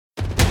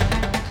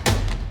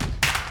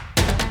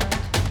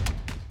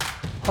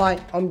Hi,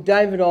 I'm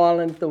David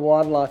Ireland, the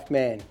Wildlife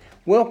Man.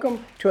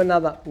 Welcome to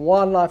another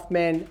Wildlife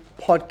Man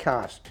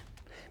podcast.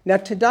 Now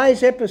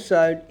today's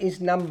episode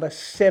is number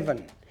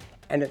 7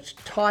 and it's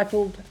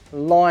titled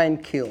Lion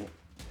Kill.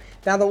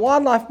 Now the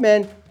Wildlife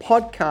Man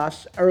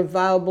podcasts are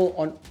available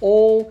on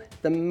all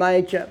the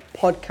major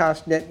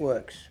podcast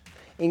networks,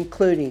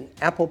 including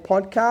Apple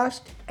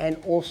Podcast and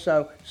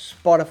also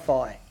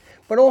Spotify,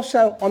 but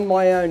also on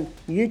my own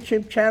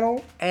YouTube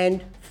channel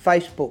and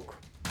Facebook.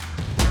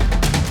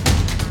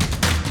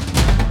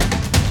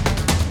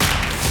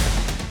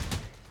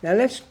 Now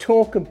let's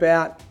talk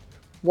about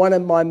one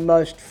of my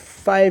most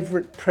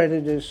favourite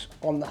predators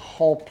on the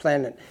whole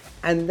planet,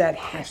 and that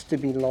has to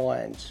be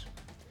lions.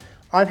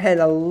 I've had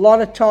a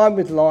lot of time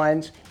with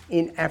lions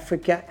in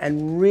Africa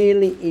and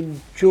really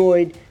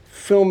enjoyed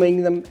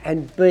filming them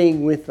and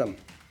being with them.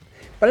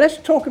 But let's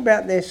talk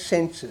about their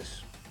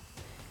senses.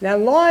 Now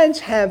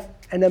lions have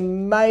an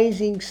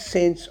amazing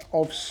sense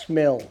of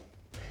smell.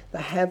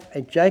 They have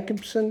a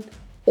Jacobson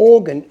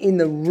organ in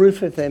the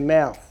roof of their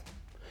mouth.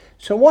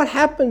 So what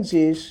happens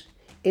is,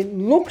 it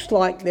looks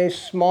like they're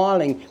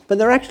smiling, but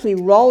they're actually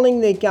rolling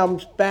their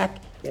gums back,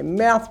 their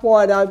mouth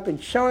wide open,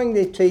 showing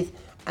their teeth,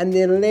 and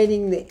they're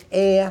letting the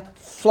air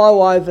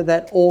flow over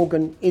that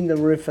organ in the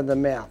roof of the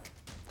mouth.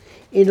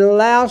 It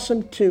allows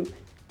them to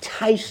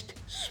taste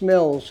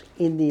smells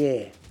in the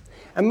air.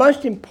 And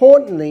most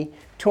importantly,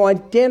 to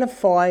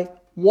identify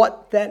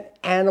what that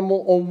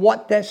animal or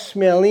what that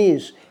smell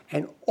is,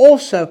 and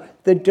also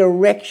the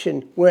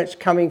direction where it's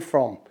coming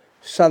from,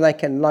 so they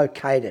can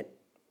locate it.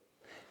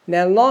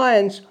 Now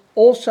lions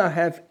also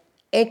have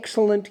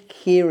excellent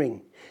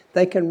hearing.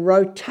 They can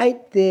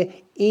rotate their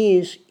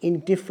ears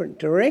in different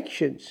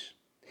directions.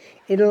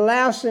 It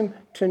allows them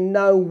to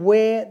know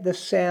where the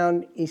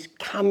sound is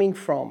coming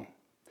from.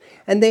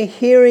 And their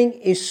hearing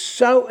is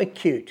so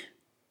acute.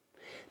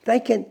 They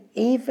can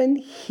even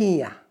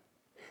hear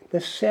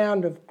the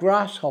sound of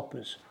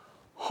grasshoppers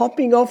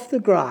hopping off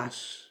the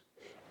grass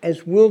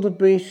as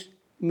wildebeest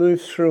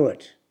move through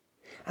it.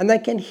 And they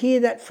can hear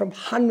that from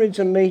hundreds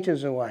of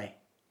metres away.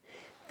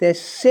 Their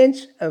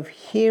sense of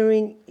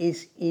hearing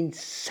is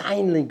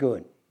insanely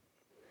good.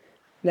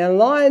 Now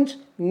lions'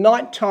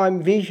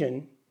 nighttime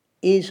vision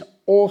is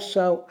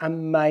also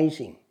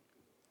amazing.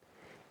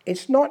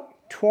 It's not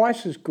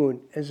twice as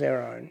good as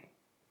their own.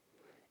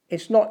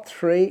 It's not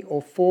 3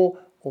 or 4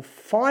 or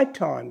 5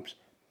 times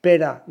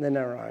better than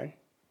our own.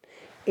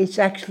 It's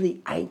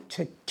actually 8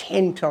 to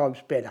 10 times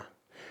better.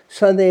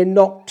 So their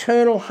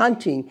nocturnal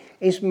hunting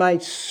is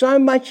made so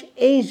much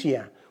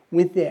easier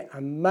with their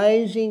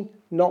amazing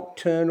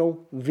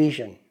nocturnal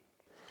vision.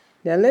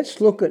 Now let's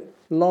look at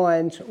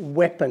lions'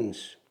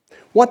 weapons.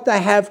 What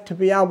they have to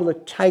be able to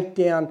take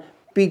down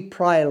big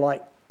prey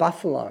like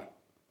buffalo.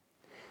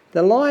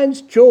 The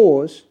lion's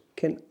jaws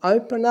can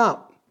open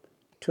up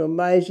to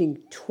amazing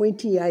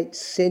 28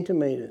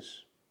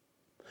 centimetres.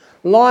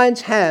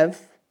 Lions have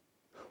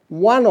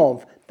one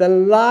of the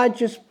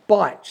largest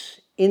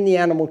bites in the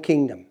animal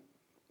kingdom.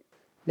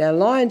 Now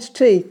lions'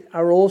 teeth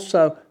are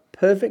also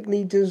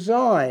perfectly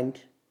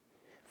designed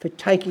for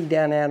taking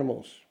down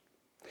animals.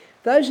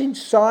 Those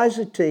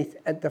incisor teeth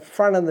at the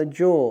front of the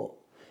jaw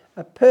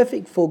are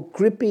perfect for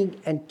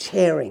gripping and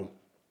tearing.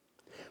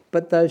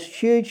 But those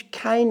huge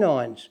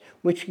canines,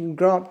 which can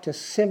grow up to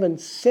 7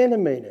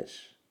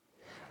 centimetres,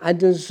 are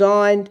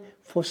designed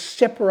for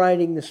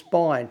separating the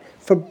spine,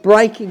 for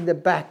breaking the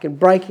back and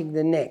breaking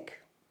the neck,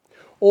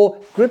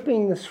 or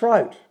gripping the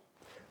throat,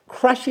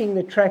 crushing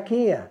the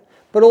trachea,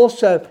 but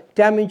also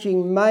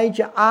damaging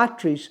major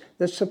arteries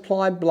that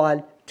supply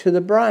blood to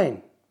the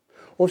brain.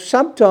 Or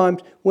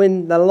sometimes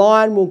when the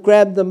lion will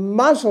grab the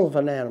muzzle of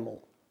an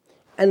animal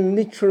and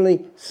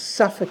literally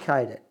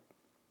suffocate it.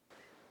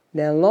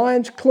 Now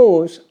lions'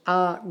 claws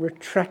are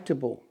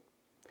retractable.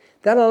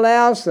 That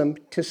allows them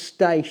to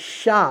stay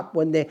sharp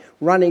when they're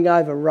running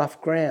over rough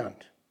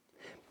ground,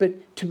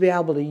 but to be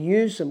able to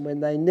use them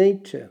when they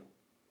need to.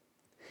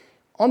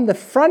 On the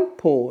front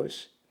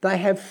paws, they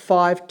have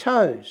 5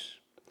 toes.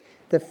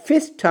 The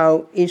 5th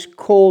toe is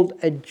called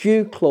a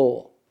dew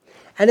claw,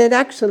 and it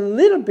acts a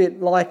little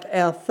bit like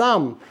our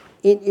thumb.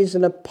 It is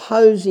an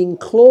opposing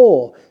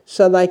claw,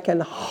 so they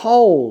can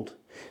hold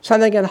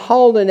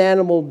an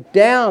animal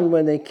down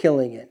when they're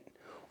killing it,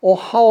 or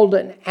hold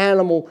an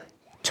animal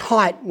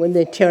tight when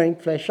they're tearing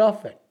flesh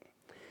off it.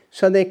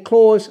 So their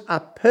claws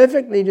are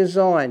perfectly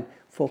designed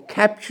for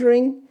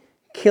capturing,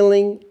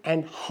 killing,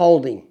 and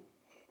holding.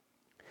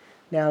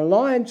 Now, a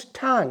lion's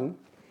tongue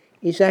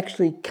is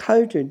actually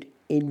coated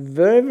in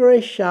very, very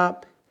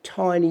sharp,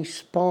 tiny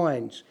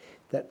spines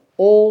that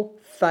all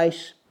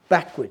face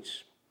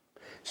backwards.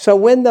 So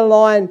when the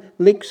lion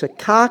licks a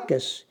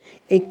carcass,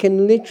 it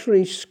can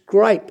literally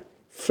scrape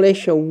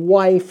flesh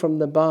away from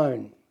the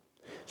bone.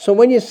 So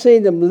when you see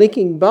them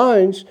licking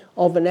bones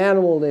of an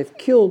animal they've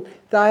killed,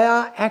 they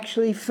are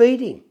actually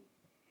feeding.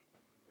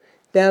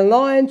 Now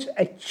lions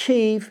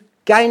achieve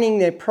gaining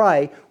their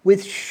prey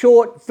with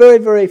short, very,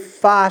 very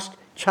fast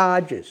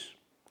charges.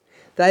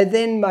 They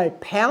then may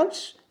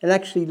pounce and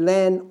actually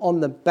land on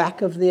the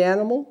back of the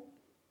animal,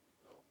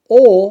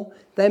 or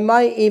they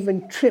may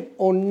even trip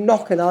or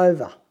knock it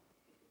over.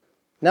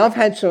 Now, I've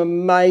had some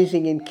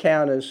amazing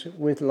encounters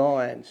with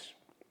lions.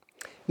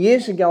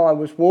 Years ago, I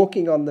was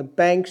walking on the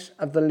banks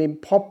of the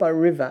Limpopo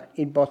River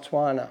in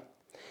Botswana,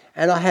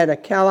 and I had a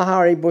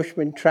Kalahari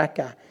Bushman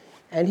tracker,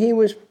 and he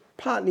was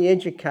partly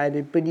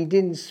educated, but he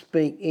didn't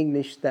speak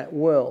English that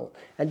well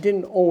and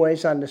didn't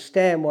always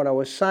understand what I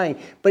was saying,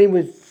 but he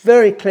was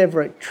very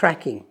clever at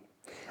tracking.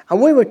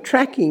 And we were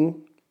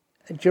tracking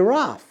a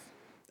giraffe,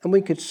 and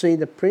we could see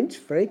the prints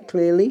very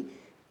clearly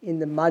in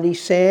the muddy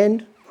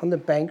sand on the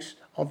banks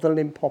of the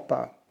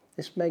Limpopo,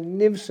 this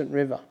magnificent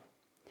river.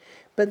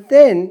 But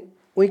then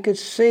we could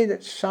see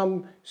that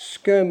some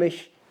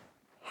skirmish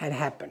had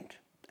happened,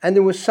 and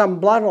there was some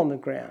blood on the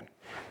ground.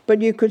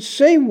 But you could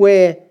see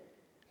where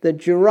the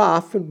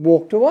giraffe had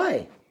walked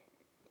away.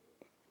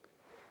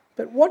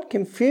 But what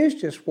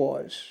confused us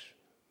was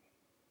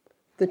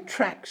the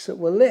tracks that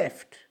were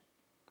left.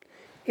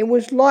 It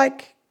was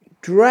like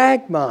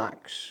drag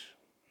marks,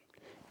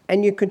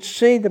 and you could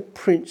see the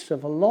prints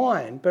of a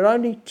lion, but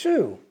only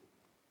two.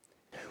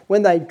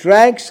 When they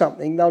drag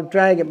something, they'll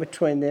drag it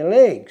between their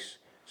legs.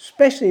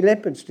 Especially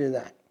leopards do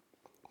that,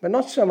 but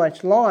not so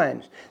much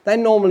lions. They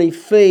normally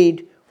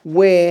feed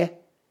where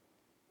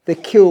the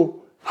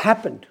kill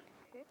happened,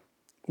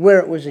 where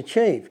it was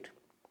achieved.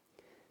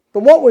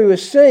 But what we were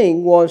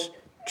seeing was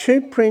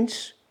two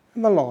prints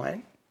of a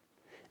lion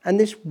and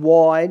this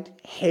wide,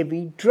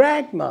 heavy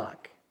drag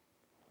mark,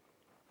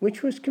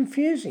 which was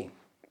confusing.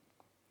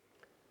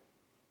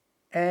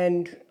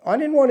 And I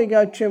didn't want to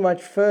go too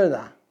much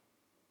further.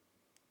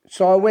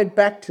 So I went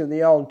back to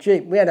the old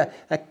Jeep. We had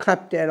a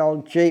clapped out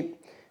old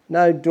Jeep,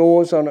 no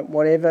doors on it,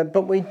 whatever,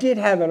 but we did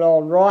have an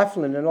old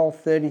rifle and an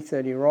old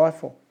 30-30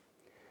 rifle.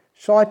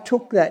 So I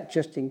took that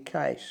just in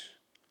case.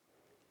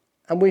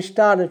 And we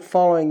started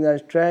following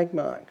those drag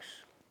marks.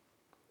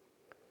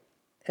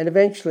 And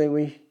eventually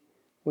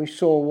we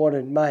saw what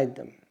had made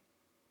them.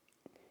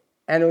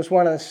 And it was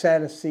one of the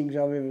saddest things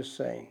I've ever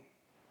seen.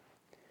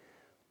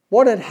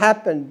 What had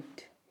happened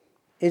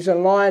is a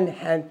lion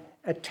had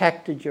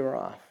attacked a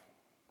giraffe.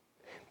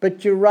 But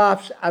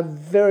giraffes are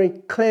very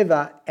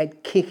clever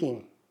at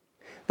kicking.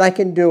 They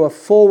can do a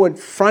forward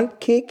front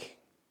kick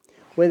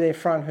with their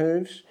front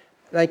hooves.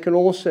 They can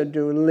also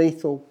do a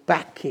lethal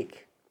back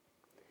kick.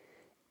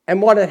 And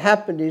what had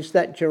happened is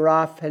that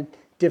giraffe had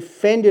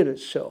defended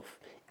itself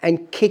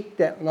and kicked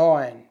that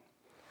lion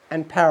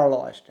and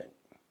paralysed it.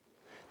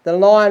 The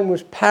lion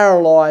was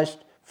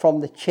paralysed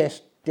from the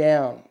chest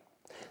down.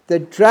 The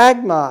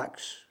drag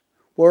marks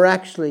were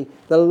actually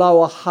the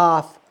lower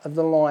half of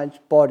the lion's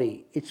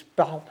body, its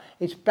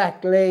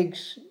back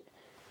legs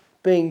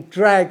being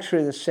dragged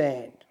through the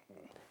sand.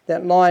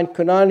 That lion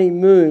could only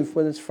move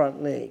with its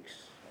front legs.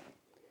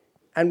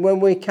 And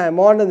when we came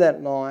onto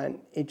that lion,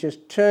 it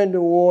just turned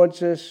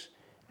towards us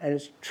and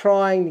it's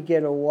trying to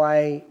get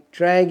away,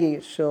 dragging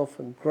itself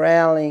and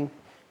growling,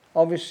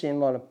 obviously in a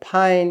lot of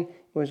pain.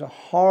 It was a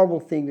horrible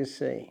thing to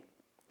see.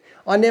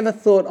 I never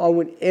thought I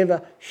would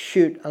ever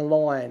shoot a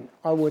lion.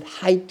 I would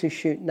hate to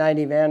shoot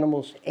native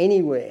animals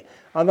anywhere.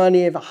 I've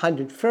only ever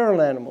hunted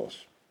feral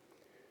animals.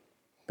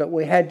 But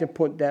we had to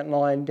put that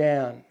lion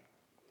down.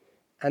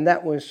 And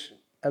that was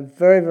a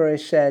very, very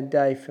sad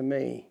day for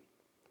me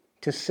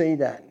to see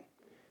that.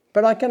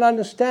 But I can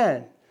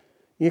understand.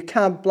 You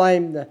can't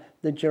blame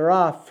the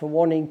giraffe for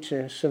wanting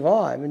to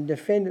survive and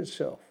defend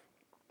itself.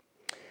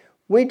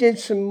 We did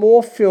some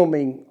more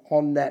filming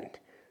on that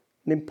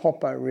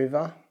Limpopo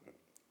River,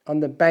 on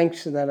the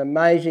banks of that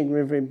amazing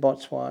river in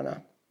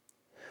Botswana.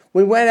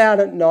 We went out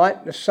at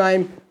night, the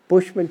same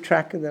Bushman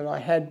tracker that I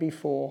had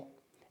before,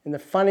 in the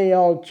funny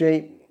old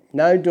Jeep,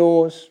 no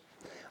doors.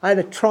 I had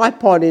a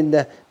tripod in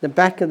the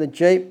back of the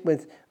Jeep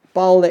with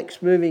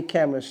Bolex movie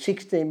cameras,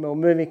 16mm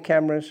movie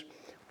cameras.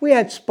 We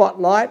had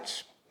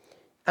spotlights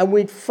and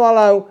we'd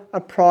follow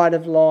a pride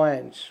of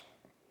lions.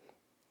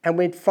 And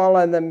we'd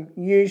follow them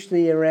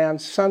usually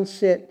around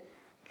sunset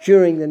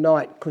during the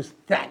night because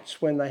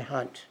that's when they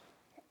hunt.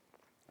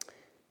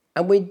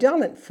 And we'd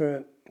done it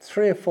for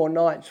 3 or 4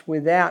 nights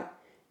without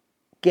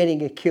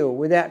getting a kill,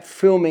 without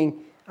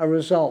filming a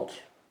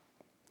result.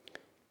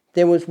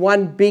 There was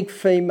one big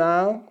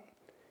female.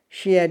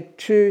 She had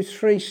 2,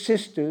 3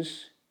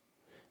 sisters,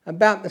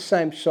 about the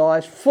same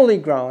size, fully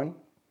grown.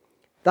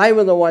 They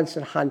were the ones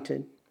that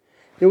hunted.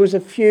 There was a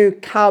few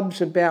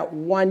cubs about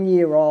 1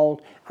 year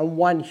old and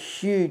one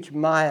huge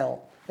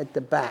male at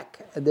the back.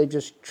 And they're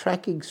just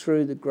tracking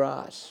through the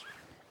grass.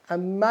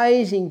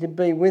 Amazing to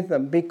be with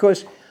them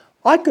because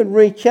I could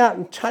reach out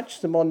and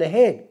touch them on the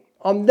head.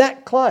 I'm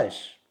that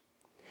close.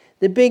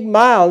 The big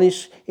male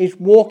is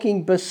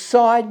walking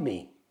beside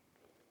me.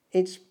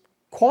 It's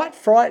quite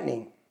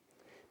frightening.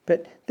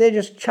 But they're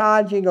just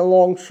charging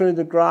along through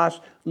the grass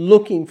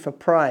looking for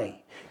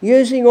prey.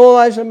 Using all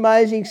those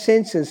amazing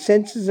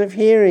senses of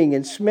hearing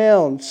and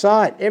smell and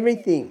sight,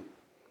 everything.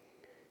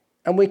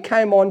 And we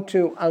came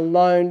onto a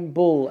lone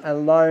bull, a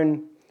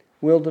lone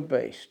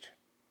wildebeest.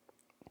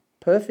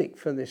 Perfect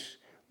for this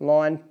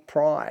lion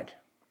pride.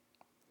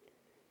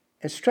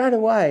 And straight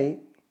away,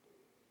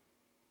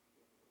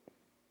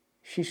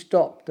 she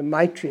stopped. The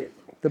matriarch,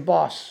 the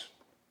boss,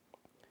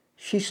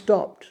 she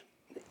stopped.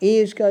 The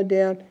ears go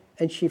down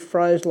and she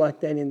froze like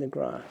that in the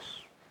grass.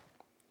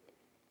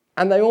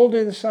 And they all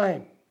do the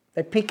same.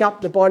 They pick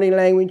up the body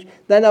language.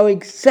 They know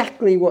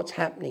exactly what's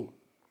happening.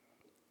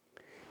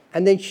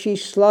 And then she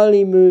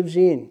slowly moves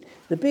in.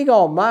 The big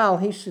old male,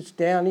 he sits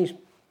down. He's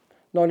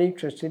not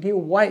interested. He'll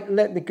wait and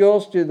let the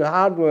girls do the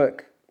hard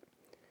work.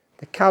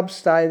 The cubs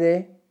stay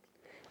there.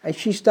 And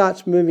she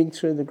starts moving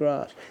through the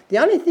grass. The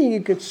only thing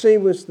you could see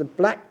was the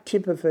black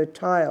tip of her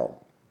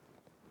tail.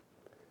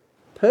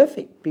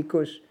 Perfect,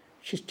 because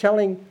she's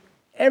telling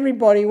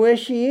everybody where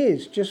she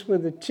is, just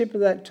with the tip of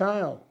that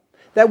tail.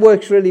 That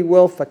works really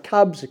well for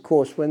cubs, of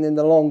course, when they're in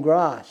the long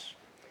grass.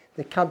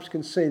 The cubs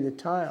can see the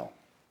tail.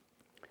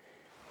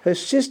 Her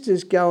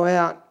sisters go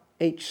out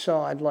each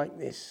side like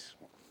this.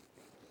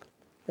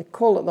 They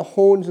call it the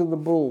horns of the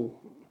bull,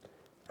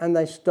 and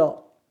they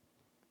stop.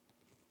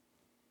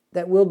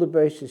 That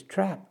wildebeest is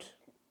trapped.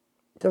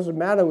 It doesn't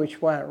matter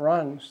which way it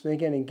runs, they're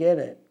going to get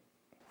it.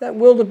 That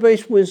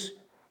wildebeest was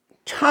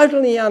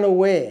totally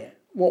unaware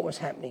what was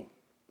happening.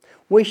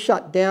 We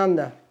shut down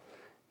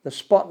the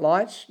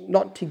spotlights,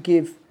 not to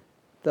give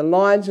the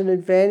lions an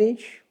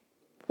advantage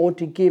or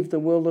to give the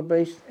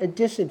wildebeest a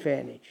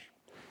disadvantage.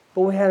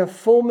 But we had a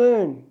full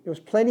moon. There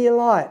was plenty of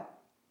light.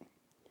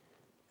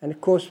 And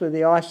of course, with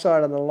the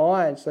eyesight of the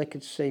lions, they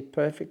could see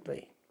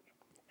perfectly.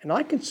 And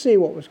I could see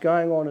what was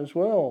going on as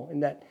well in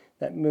that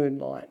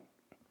moonlight.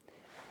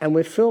 And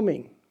we're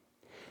filming.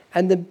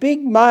 And the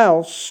big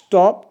male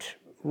stopped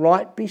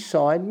right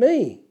beside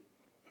me.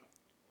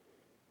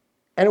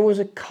 And it was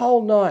a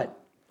cold night.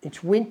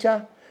 It's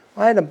winter.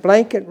 I had a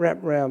blanket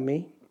wrapped around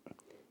me.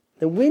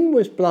 The wind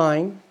was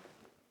blowing,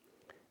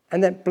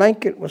 and that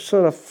blanket was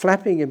sort of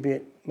flapping a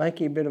bit,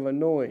 making a bit of a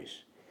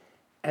noise.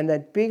 And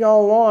that big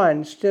old lion,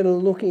 instead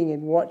of looking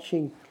and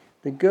watching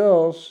the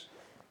girls,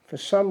 for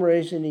some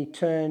reason he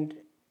turned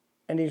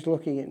and he's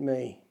looking at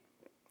me.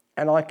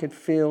 And I could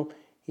feel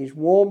his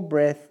warm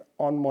breath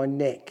on my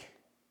neck.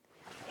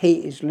 He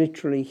is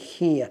literally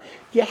here.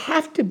 You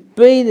have to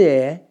be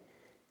there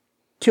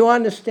to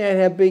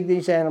understand how big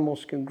these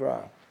animals can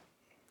grow.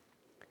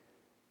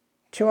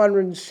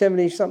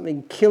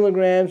 270-something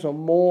kilograms or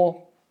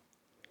more.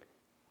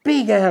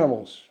 Big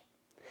animals.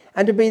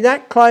 And to be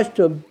that close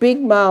to a big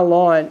male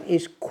lion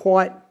is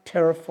quite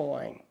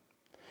terrifying.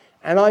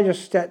 And I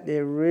just sat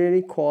there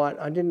really quiet.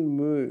 I didn't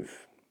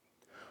move.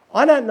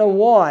 I don't know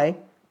why.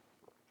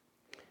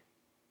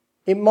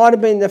 It might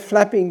have been the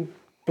flapping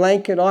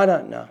blanket, I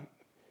don't know.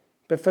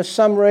 But for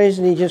some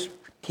reason he just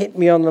hit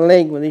me on the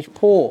leg with his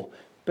paw.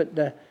 But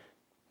the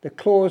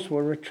claws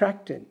were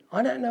retracted.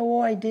 I don't know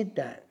why he did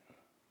that.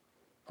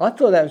 I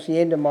thought that was the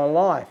end of my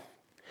life.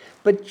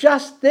 But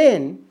just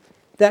then,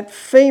 that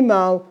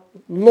female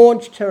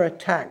launched her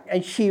attack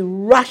and she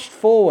rushed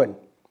forward.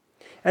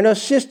 And her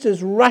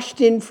sisters rushed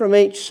in from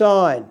each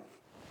side.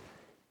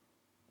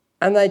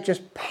 And they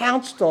just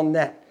pounced on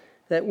that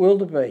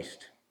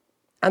wildebeest.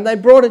 And they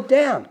brought it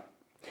down.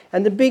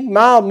 And the big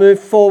male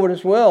moved forward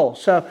as well.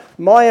 So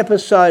my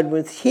episode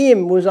with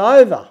him was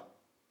over.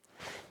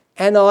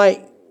 And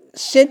I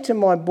said to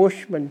my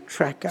bushman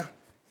tracker,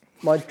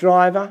 my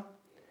driver,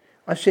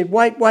 I said,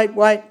 wait.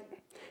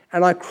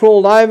 And I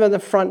crawled over the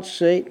front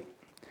seat,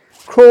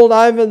 crawled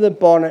over the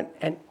bonnet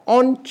and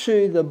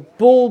onto the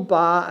bull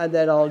bar of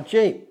that old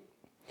Jeep.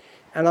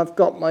 And I've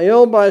got my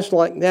elbows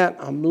like that.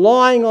 I'm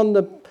lying on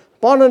the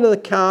bonnet of the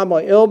car,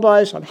 my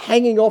elbows, I'm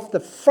hanging off the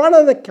front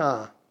of the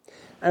car.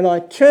 And I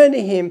turned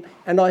to him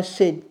and I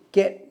said,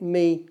 get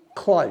me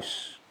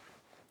close.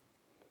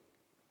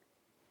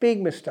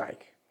 Big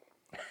mistake.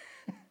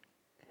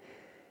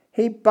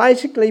 He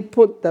basically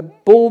put the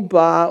bull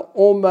bar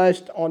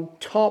almost on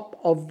top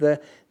of the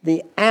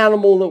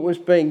animal that was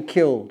being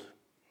killed.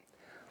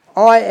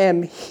 I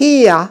am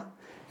here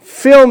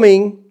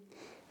filming.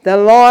 The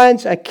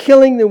lions are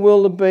killing the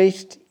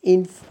wildebeest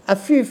in a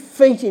few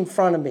feet in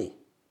front of me.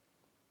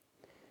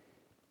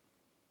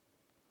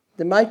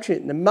 The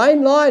matriarch, the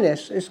main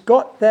lioness, has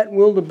got that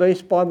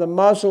wildebeest by the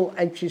muzzle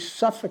and she's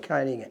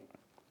suffocating it.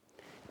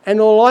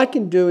 And all I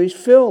can do is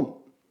film.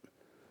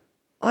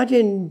 I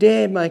didn't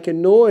dare make a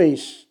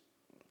noise.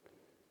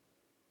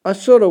 I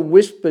sort of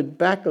whispered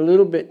back a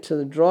little bit to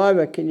the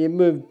driver, can you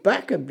move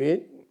back a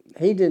bit?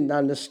 He didn't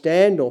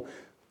understand or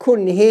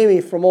couldn't hear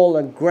me from all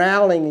the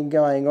growling and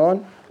going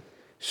on.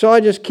 So I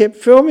just kept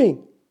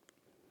filming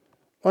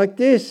like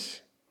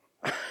this.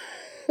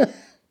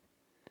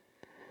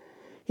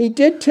 He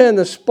did turn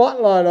the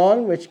spotlight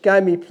on, which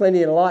gave me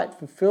plenty of light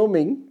for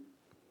filming.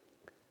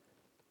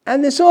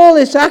 And there's all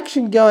this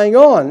action going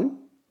on.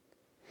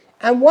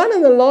 And one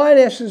of the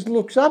lionesses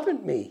looks up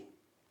at me.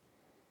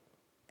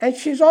 And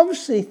she's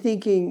obviously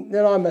thinking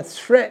that I'm a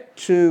threat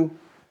to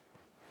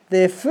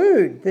their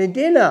food, their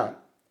dinner.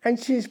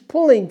 And she's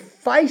pulling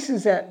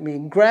faces at me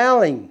and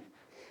growling.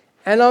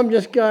 And I'm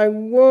just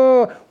going,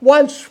 whoa.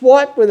 One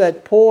swipe with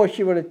that paw,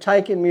 she would have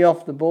taken me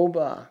off the bull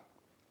bar.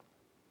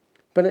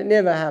 But it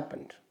never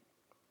happened.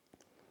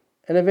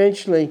 And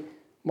eventually,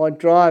 my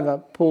driver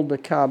pulled the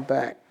car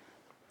back.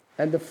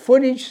 And the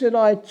footage that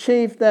I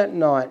achieved that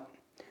night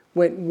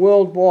went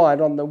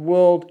worldwide on the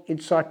World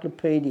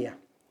Encyclopedia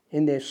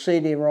in their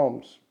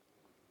CD-ROMs.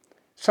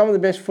 Some of the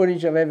best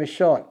footage I've ever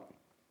shot.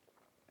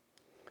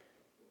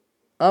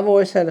 I've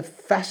always had a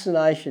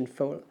fascination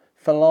for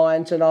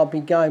lions, and I'll be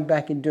going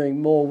back and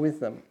doing more with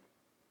them.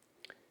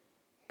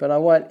 But I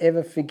won't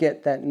ever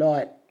forget that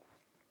night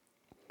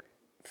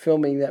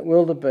filming that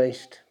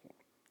wildebeest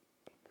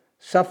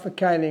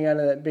suffocating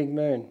under that big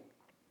moon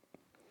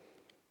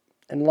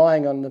and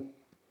lying on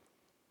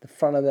the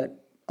front of that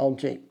old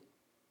Jeep.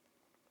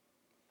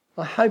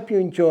 I hope you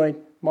enjoyed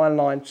my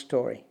lion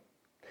story.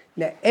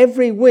 Now,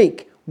 every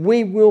week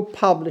we will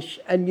publish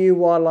a new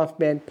Wildlife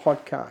Man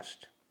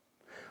podcast.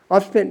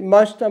 I've spent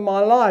most of my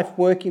life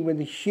working with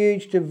a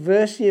huge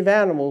diversity of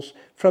animals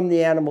from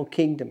the animal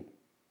kingdom.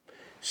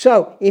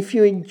 So, if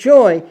you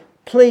enjoy,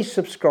 please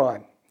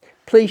subscribe.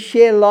 Please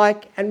share,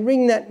 like, and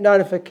ring that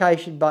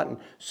notification button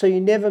so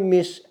you never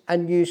miss a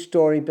new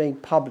story being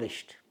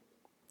published.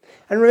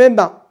 And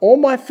remember, all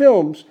my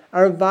films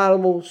are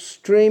available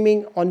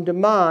streaming on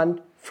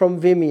demand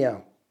from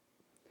Vimeo.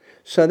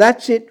 So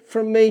that's it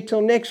from me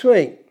till next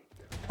week.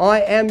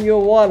 I am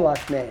your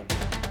Wildlife Man.